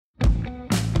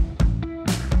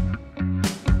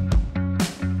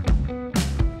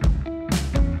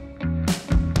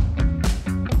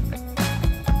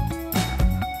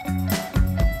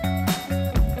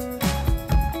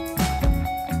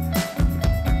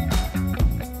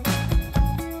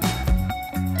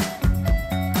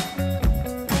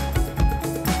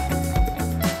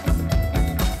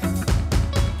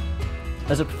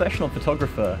As a professional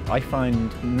photographer, I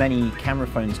find many camera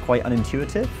phones quite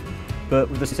unintuitive, but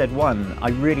with the Z1, I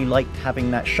really liked having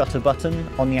that shutter button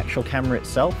on the actual camera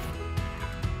itself.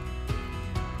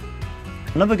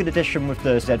 Another good addition with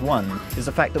the Z1 is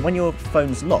the fact that when your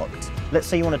phone's locked, let's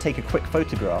say you want to take a quick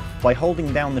photograph, by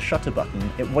holding down the shutter button,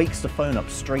 it wakes the phone up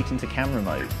straight into camera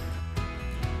mode.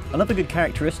 Another good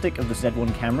characteristic of the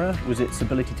Z1 camera was its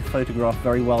ability to photograph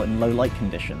very well in low light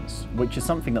conditions, which is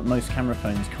something that most camera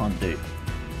phones can't do.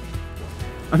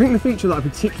 I think the feature that I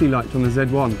particularly liked on the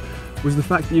Z1 was the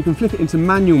fact that you can flip it into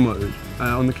manual mode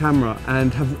on the camera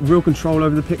and have real control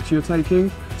over the picture you're taking.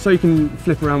 So you can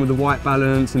flip around with the white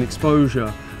balance and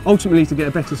exposure, ultimately to get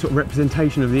a better sort of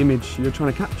representation of the image you're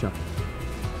trying to capture.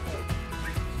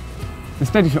 The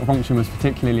steady shot function was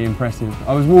particularly impressive.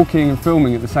 I was walking and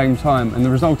filming at the same time and the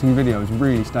resulting video was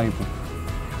really stable.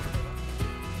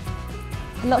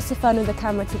 Lots of fun with the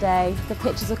camera today. The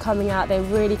pictures are coming out, they're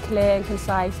really clear and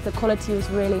concise. The quality was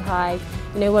really high.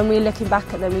 You know, when we were looking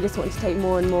back at them, we just wanted to take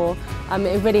more and more.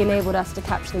 It really enabled us to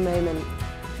capture the moment.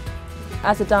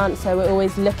 As a dancer, we're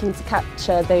always looking to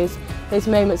capture those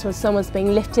moments when someone's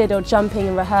being lifted or jumping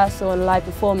in rehearsal and live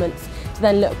performance, to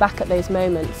then look back at those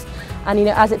moments. And you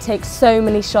know, as it takes so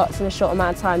many shots in a short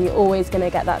amount of time, you're always going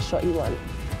to get that shot you want.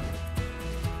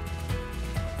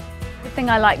 The thing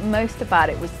I liked most about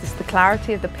it was just the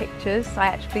clarity of the pictures. I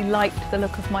actually liked the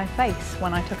look of my face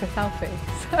when I took a selfie.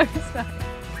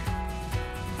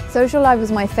 Social Live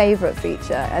was my favourite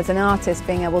feature. As an artist,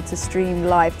 being able to stream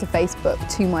live to Facebook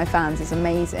to my fans is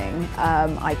amazing.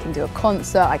 I can do a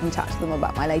concert, I can chat to them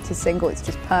about my latest single, it's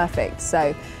just perfect.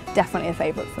 So definitely a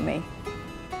favourite for me.